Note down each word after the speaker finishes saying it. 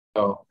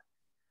Oh,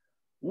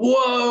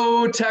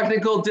 whoa,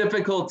 technical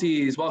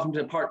difficulties. Welcome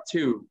to part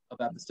 2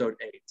 of episode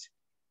 8.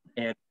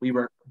 And we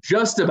were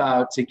just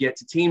about to get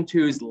to team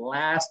 2's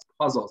last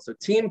puzzle. So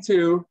team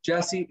 2,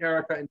 Jesse,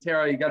 Erica, and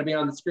Tara, you got to be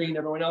on the screen.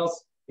 Everyone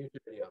else, here's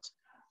your videos.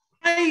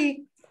 Hi.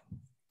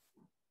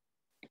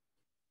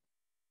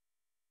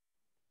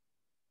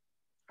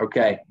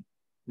 Okay.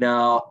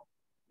 Now,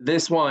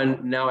 this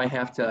one, now I'm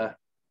going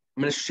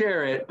to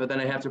share it, but then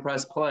I have to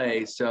press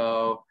play.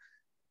 So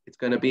it's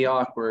going to be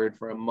awkward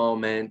for a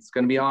moment. It's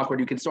going to be awkward.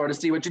 You can sort of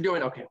see what you're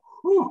doing. Okay.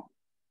 Whew.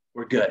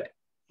 We're good.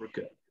 We're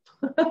good.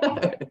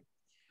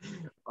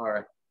 All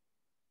right.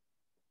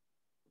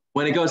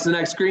 When it goes to the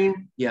next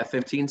screen, you have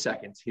 15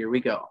 seconds. Here we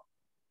go.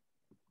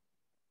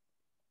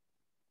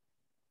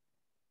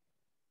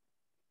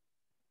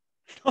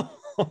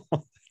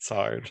 It's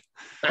hard.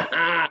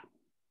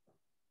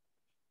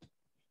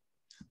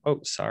 Oh,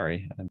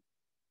 sorry.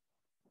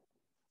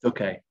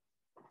 Okay.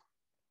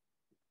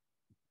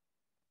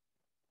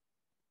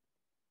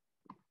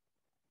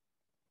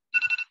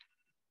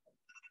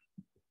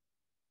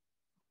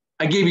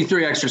 I gave you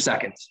 3 extra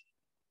seconds.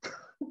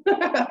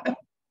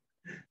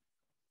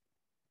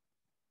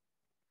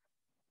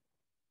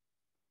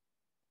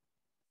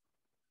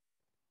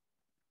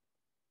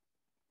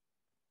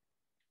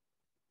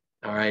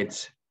 All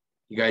right.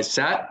 You guys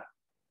set?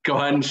 Go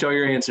ahead and show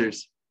your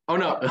answers. Oh,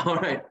 no. All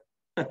right.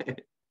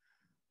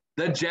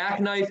 The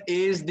jackknife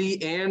is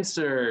the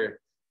answer.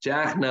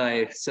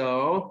 Jackknife.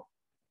 So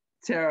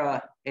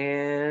Tara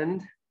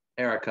and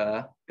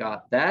Erica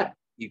got that.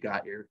 You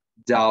got your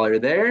 $1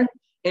 there.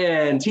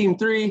 And team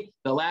 3,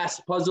 the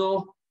last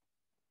puzzle.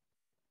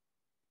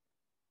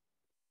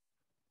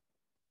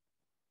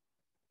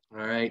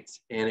 All right.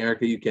 And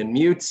Erica, you can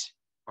mute.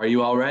 Are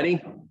you all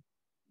ready?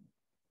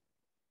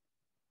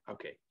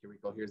 Okay, here we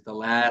go. Here's the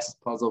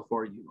last puzzle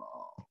for you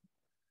all.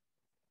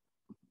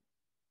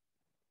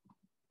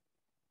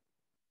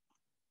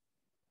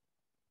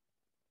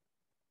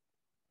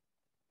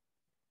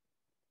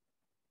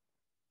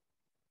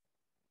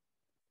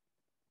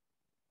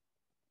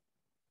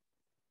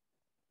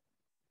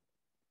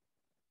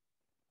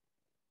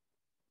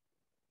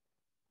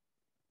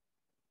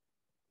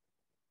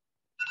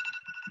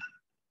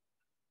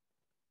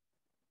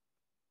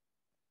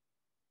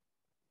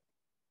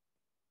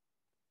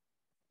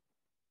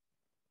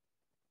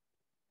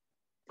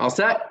 All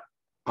set?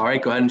 All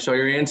right, go ahead and show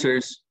your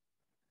answers.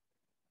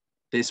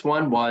 This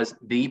one was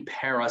the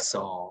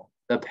parasol.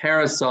 The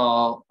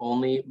parasol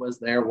only was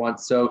there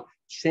once. So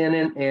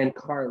Shannon and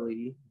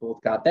Carly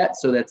both got that.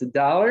 So that's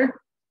 $1.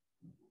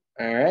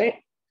 All right.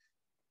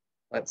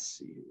 Let's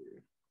see.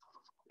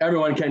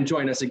 Everyone can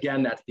join us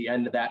again. That's the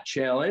end of that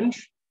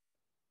challenge.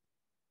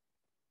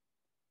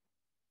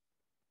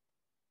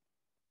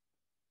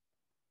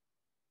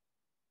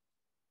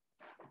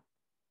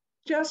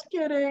 Just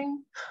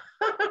kidding.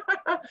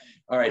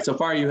 All right, so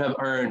far you have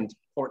earned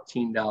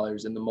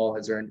 $14 and the mole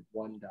has earned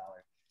 $1.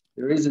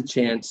 There is a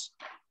chance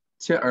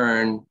to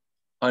earn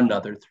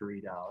another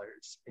 $3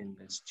 in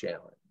this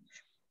challenge.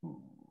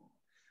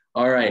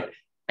 All right,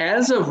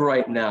 as of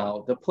right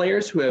now, the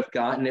players who have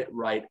gotten it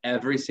right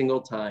every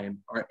single time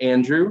are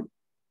Andrew,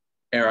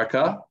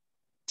 Erica,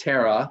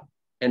 Tara,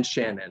 and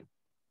Shannon,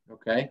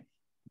 okay?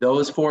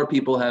 Those 4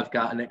 people have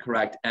gotten it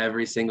correct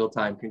every single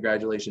time.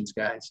 Congratulations,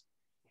 guys.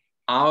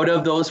 Out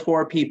of those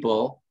 4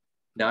 people,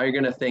 now you're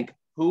going to think,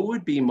 who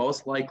would be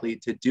most likely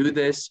to do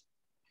this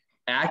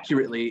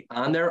accurately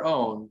on their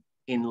own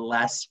in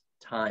less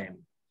time?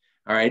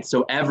 All right,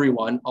 so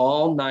everyone,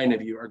 all 9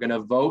 of you are going to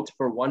vote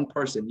for one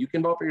person. You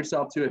can vote for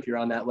yourself too if you're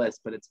on that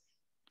list, but it's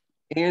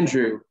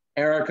Andrew,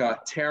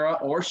 Erica, Tara,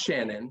 or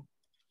Shannon.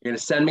 You're going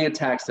to send me a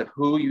text of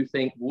who you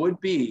think would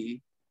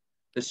be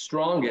the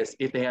strongest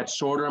if they had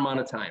shorter amount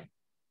of time.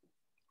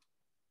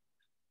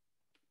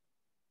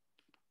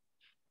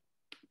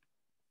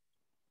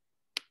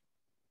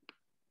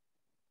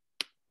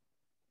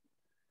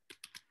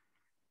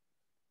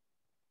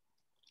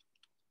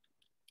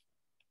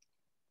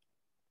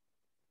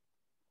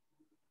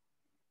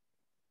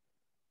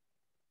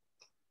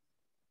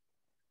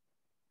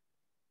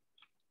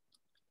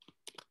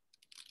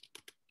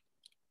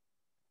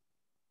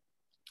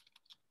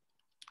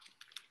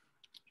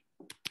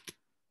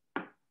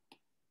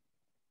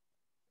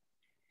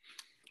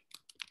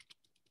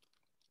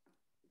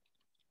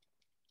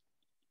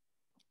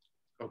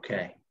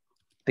 Okay, I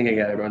think I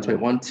got everyone's way.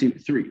 1, 2,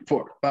 3,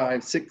 4,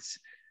 5, 6,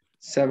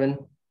 7,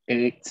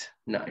 8,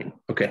 9.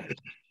 Okay,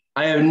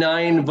 I have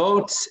 9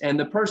 votes, and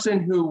the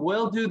person who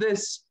will do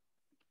this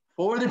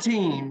for the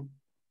team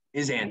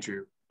is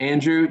Andrew.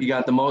 Andrew, you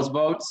got the most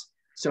votes,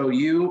 so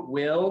you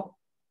will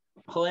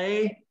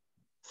play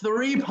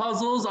 3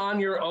 puzzles on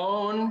your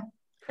own,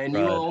 and you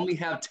will only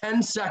have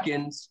 10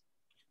 seconds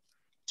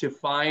to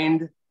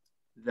find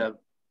the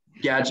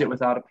gadget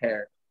without a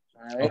pair.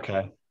 All right?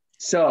 Okay.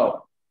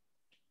 So,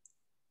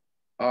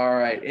 all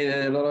right.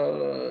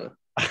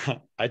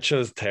 I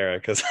chose Tara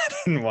because I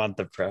didn't want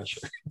the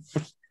pressure.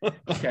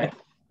 Okay.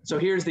 So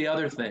here's the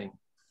other thing.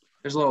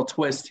 There's a little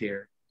twist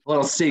here, a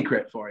little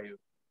secret for you.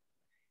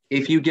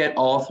 If you get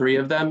all 3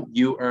 of them,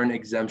 you earn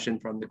exemption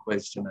from the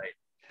quiz tonight.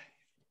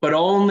 But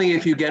only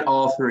if you get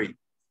all 3.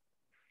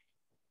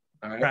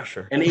 All right.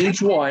 Pressure. And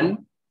each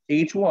one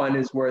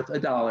is worth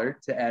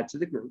 $1 to add to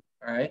the group.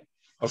 All right.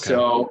 Okay.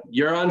 So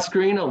you're on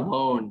screen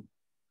alone.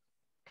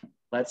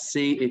 Let's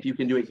see if you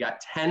can do it. You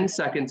got 10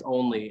 seconds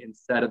only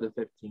instead of the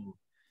 15.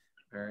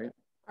 All right. All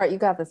right, you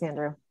got this,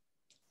 Andrew.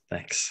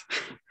 Thanks.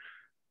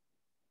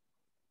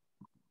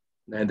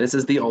 Now this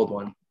is the old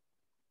one.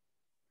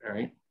 All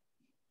right.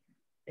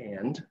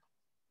 And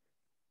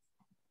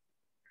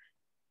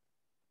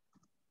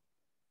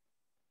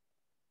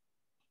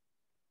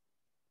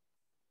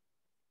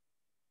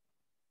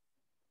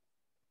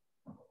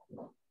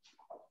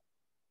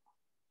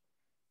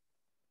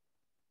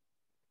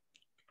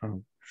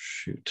Oh,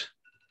 shoot.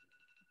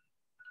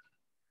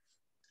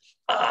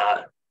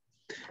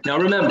 Now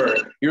remember,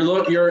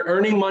 you're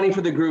earning money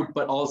for the group,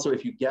 but also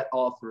if you get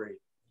all 3,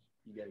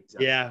 you get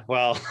exemption. Yeah,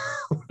 well.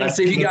 Let's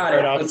see if you got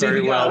it. Let's see if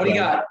you got it. What do you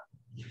then. got?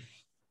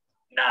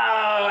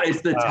 No,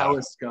 it's the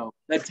telescope.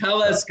 The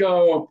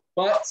telescope.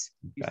 But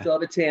you still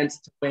have a chance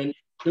to win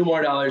 $2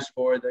 more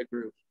for the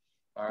group.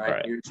 All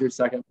right. Here's your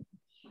second.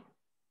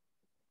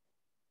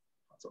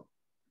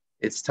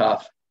 It's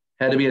tough.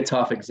 Had to be a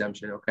tough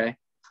exemption, okay?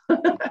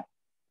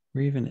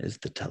 Where even is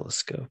the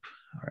telescope?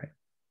 All right.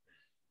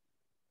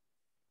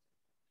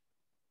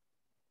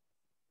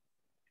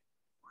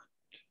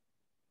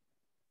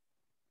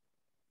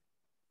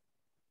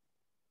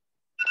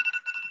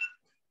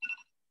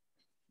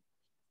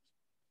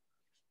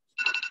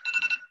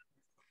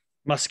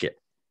 Musket.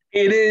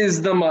 It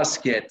is the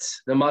musket.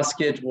 The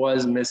musket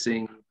was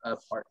missing a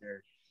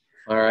partner.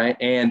 All right.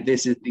 And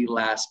this is the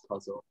last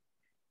puzzle.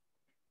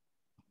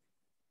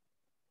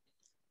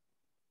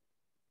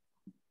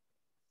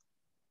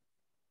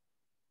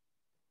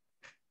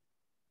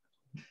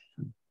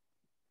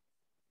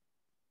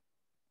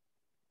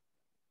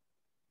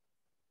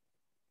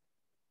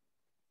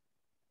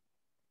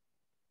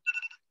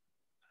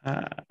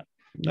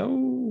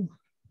 No.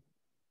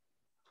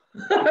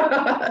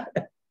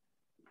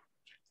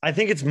 I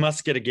think it's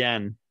musket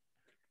again.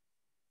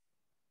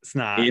 It's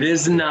not. It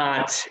is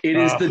not. It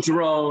is the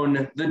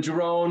drone. The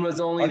drone was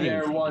only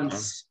there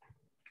once.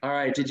 All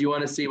right. Did you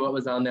want to see what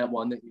was on that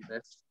one that you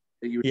missed?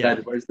 That you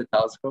said, where's the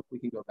telescope? We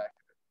can go back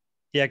to it.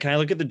 Yeah. Can I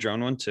look at the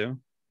drone one too?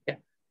 Yeah.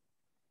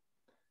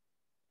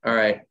 All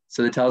right.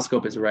 So the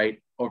telescope is right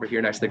over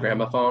here next to the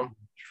gramophone.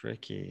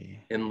 Tricky.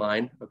 In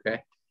line.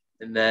 Okay.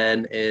 And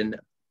then in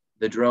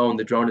the drone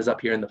is up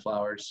here in the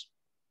flowers.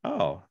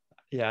 Oh,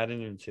 yeah. I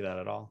didn't even see that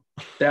at all.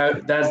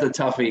 That's the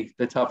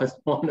toughest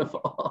one of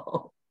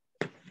all.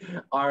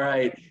 All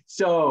right.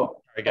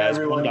 So guys,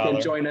 everyone $1.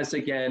 can join us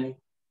again.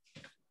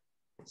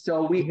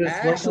 So we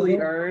actually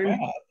earned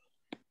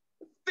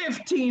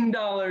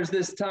 $15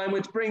 this time,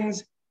 which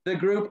brings the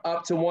group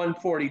up to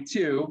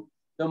 $142.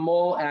 The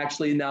mole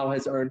actually now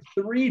has earned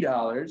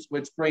 $3,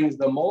 which brings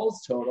the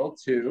mole's total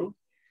to,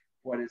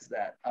 what is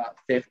that?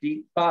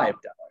 $55.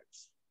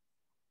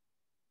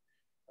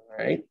 All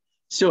right.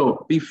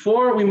 So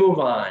before we move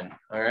on,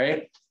 all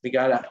right, we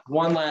got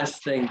one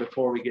last thing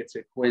before we get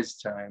to quiz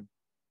time.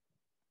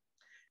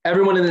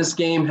 Everyone in this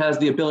game has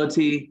the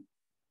ability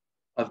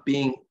of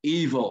being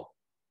evil,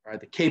 or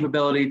the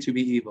capability to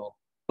be evil.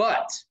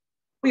 But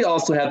we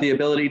also have the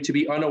ability to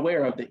be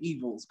unaware of the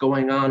evils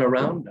going on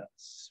around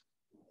us.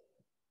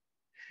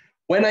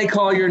 When I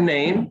call your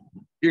name,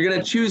 you're going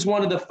to choose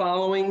one of the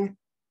following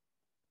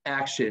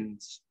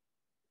actions.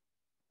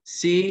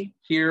 See,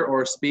 hear,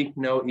 or speak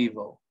no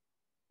evil.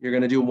 You're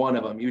going to do one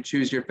of them. You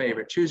choose your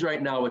favorite. Choose right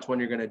now which one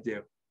you're going to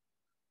do.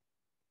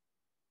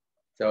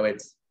 So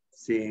it's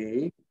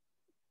see,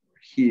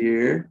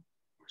 hear,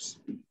 or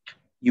speak.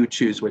 You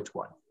choose which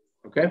one,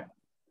 okay?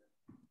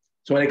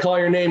 So when I call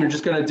your name, you're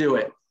just going to do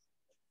it.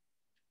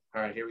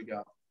 All right, here we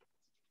go.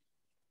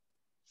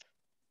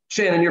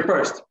 Shannon, you're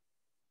first.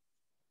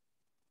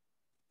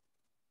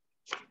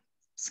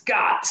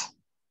 Scott.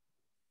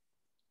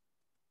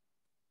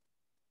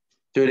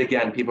 Do it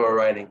again. People are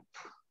writing.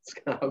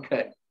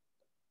 Okay.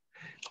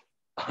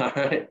 All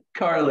right.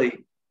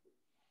 Carly.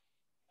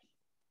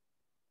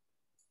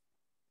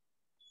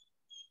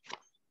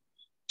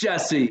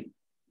 Jesse.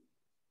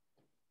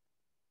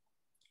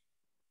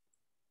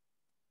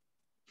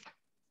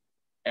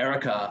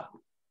 Erica.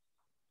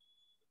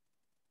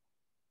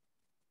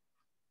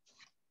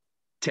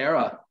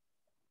 Tara.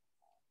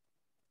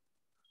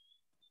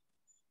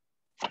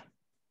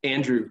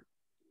 Andrew.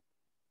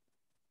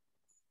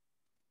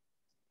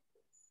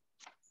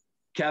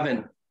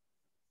 Kevin.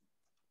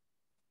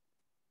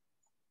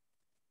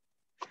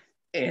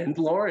 And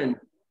Lauren.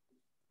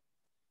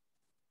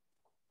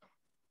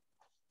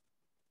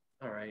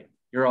 All right.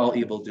 You're all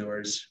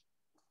evildoers.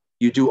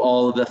 You do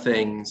all of the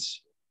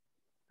things.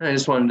 I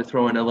just wanted to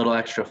throw in a little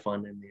extra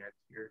fun in the end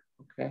here,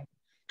 okay?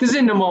 Because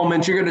in a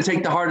moment, you're going to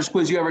take the hardest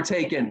quiz you ever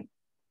taken.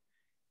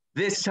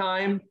 This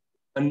time,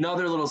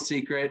 another little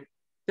secret.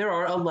 There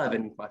are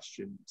 11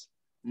 questions,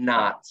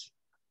 not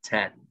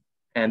 10.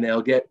 And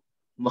they'll get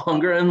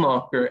longer and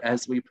longer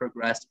as we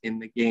progress in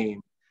the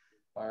game.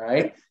 All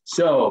right.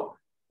 So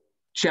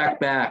check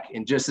back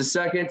in just a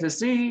second to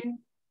see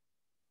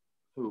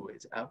who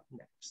is out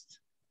next.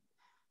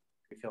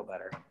 We feel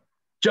better.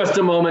 Just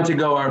a moment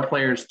ago, our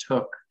players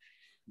took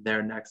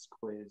their next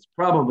quiz,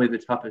 probably the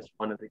toughest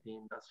one of the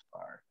game thus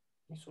far.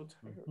 I'm so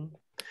tired.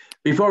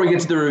 Before we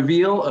get to the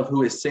reveal of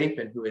who is safe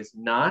and who is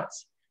not,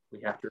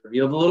 we have to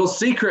reveal the little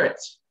secret.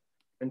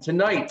 And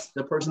tonight,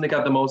 the person that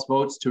got the most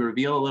votes to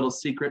reveal a little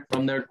secret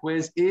from their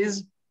quiz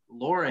is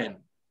Lauren.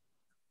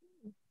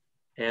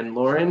 And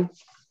Lauren,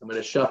 I'm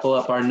going to shuffle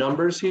up our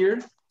numbers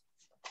here.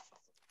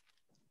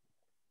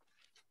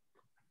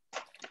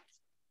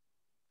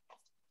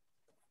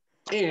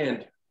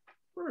 And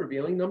we're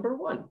revealing number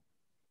one.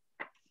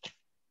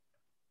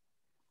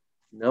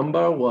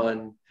 Number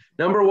one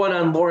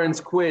on Lauren's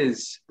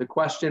quiz. The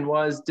question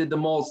was, did the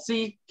mole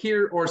see,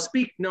 hear, or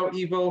speak no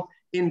evil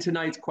in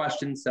tonight's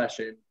question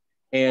session?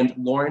 And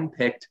Lauren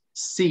picked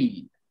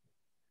C.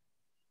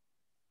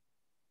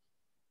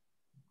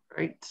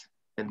 Right,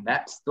 and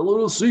that's the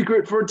little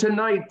secret for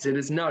tonight. It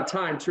is now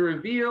time to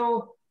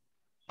reveal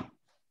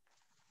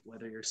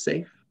whether you're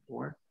safe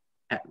or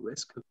at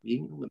risk of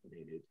being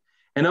eliminated.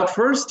 And up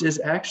first is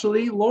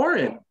actually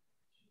Lauren.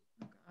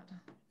 Oh, God.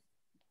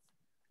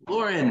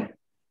 Lauren,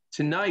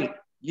 tonight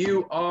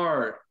you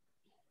are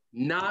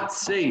not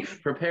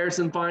safe. Prepare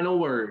some final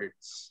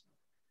words.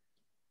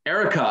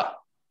 Erica,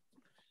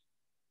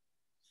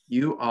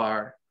 you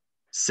are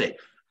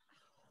safe.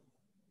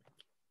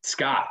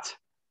 Scott,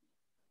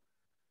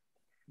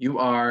 you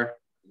are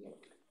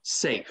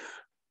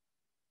safe.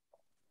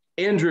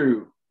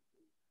 Andrew,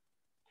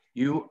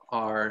 you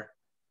are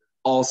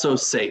also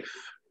safe.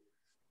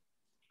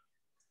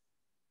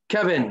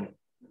 Kevin,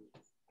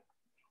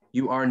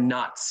 you are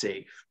not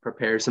safe.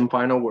 Prepare some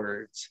final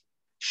words.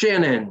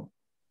 Shannon,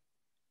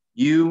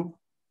 you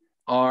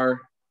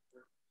are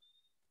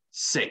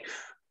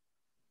safe.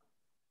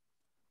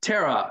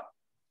 Tara,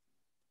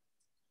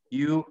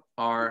 you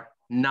are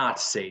not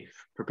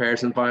safe. Prepare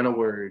some final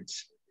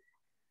words.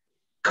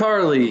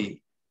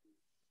 Carly,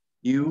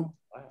 you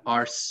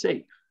are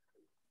safe.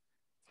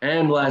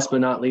 And last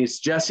but not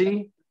least,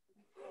 Jesse,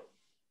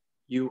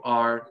 you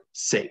are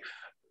safe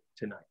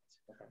tonight.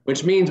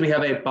 Which means we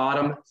have a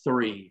bottom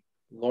three,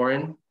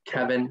 Lauren,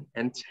 Kevin,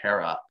 and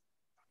Tara.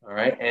 All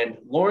right, and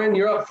Lauren,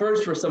 you're up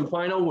first for some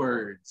final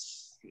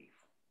words.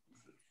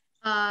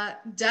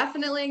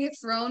 Definitely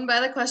thrown by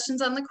the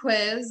questions on the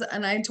quiz,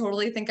 and I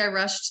totally think I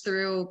rushed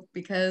through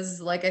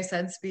because, like I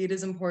said, speed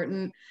is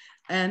important,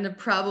 and it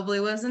probably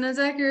wasn't as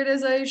accurate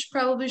as I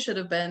probably should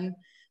have been.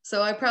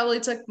 So I probably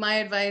took my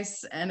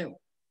advice, and it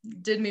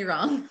did me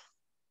wrong.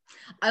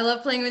 I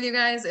love playing with you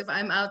guys. If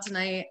I'm out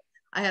tonight,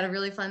 I had a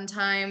really fun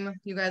time.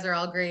 You guys are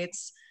all great.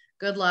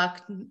 Good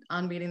luck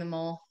on beating the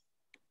mole.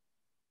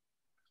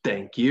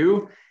 Thank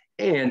you.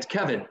 And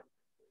Kevin.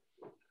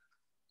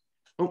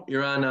 Oh,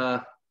 you're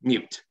on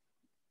mute.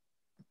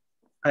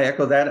 I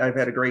echo that. I've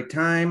had a great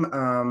time.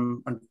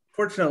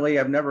 Unfortunately,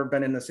 I've never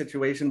been in a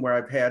situation where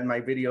I've had my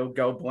video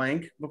go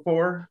blank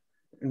before.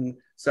 And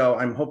so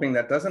I'm hoping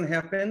that doesn't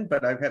happen,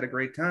 but I've had a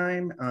great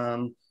time.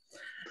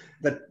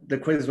 The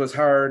quiz was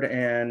hard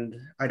and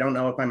I don't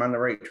know if I'm on the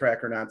right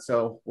track or not.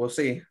 So we'll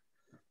see.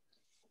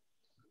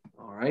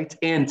 All right.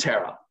 And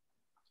Tara.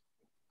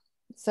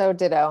 So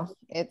ditto.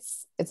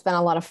 It's been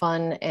a lot of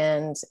fun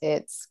and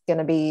it's going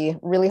to be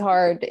really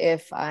hard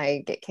if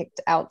I get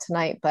kicked out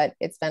tonight, but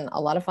it's been a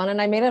lot of fun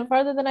and I made it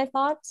farther than I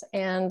thought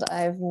and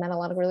I've met a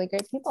lot of really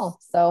great people.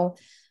 So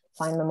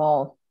find them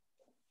all.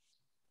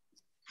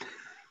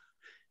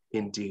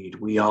 Indeed,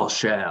 we all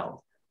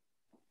shall.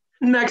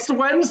 Next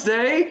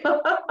Wednesday.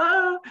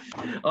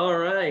 All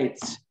right.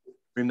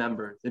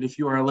 Remember that if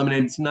you are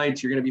eliminated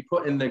tonight, you're going to be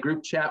put in the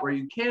group chat where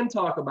you can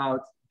talk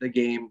about the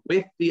game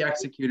with the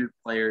executed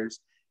players.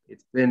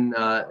 It's been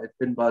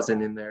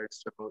buzzing in there,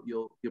 so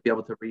you'll be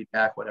able to read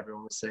back what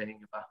everyone was saying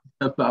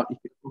about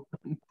you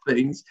and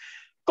things.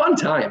 Fun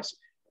times,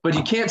 but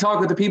you can't talk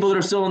with the people that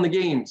are still in the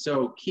game.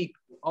 So keep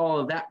all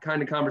of that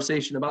kind of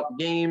conversation about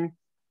the game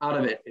out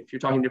of it. If you're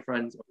talking to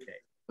friends, okay,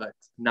 but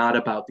not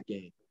about the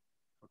game.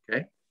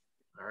 Okay,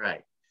 all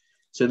right.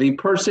 So the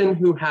person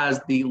who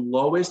has the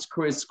lowest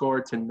quiz score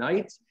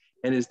tonight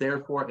and is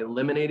therefore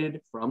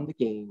eliminated from the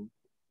game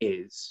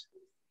is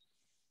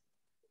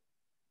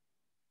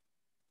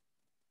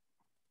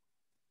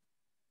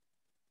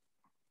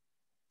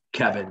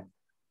Kevin.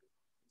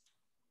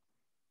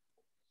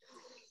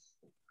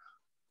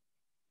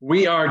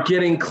 We are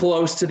getting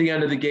close to the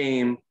end of the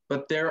game,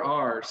 but there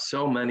are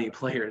so many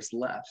players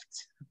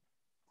left.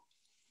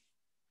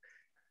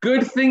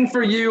 Good thing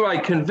for you, I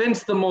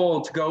convinced the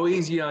mole to go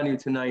easy on you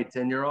tonight,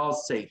 and you're all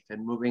safe.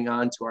 And moving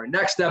on to our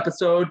next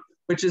episode,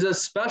 which is a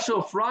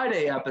special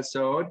Friday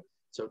episode.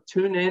 So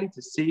tune in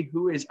to see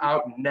who is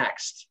out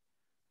next.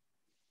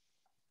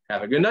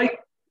 Have a good night.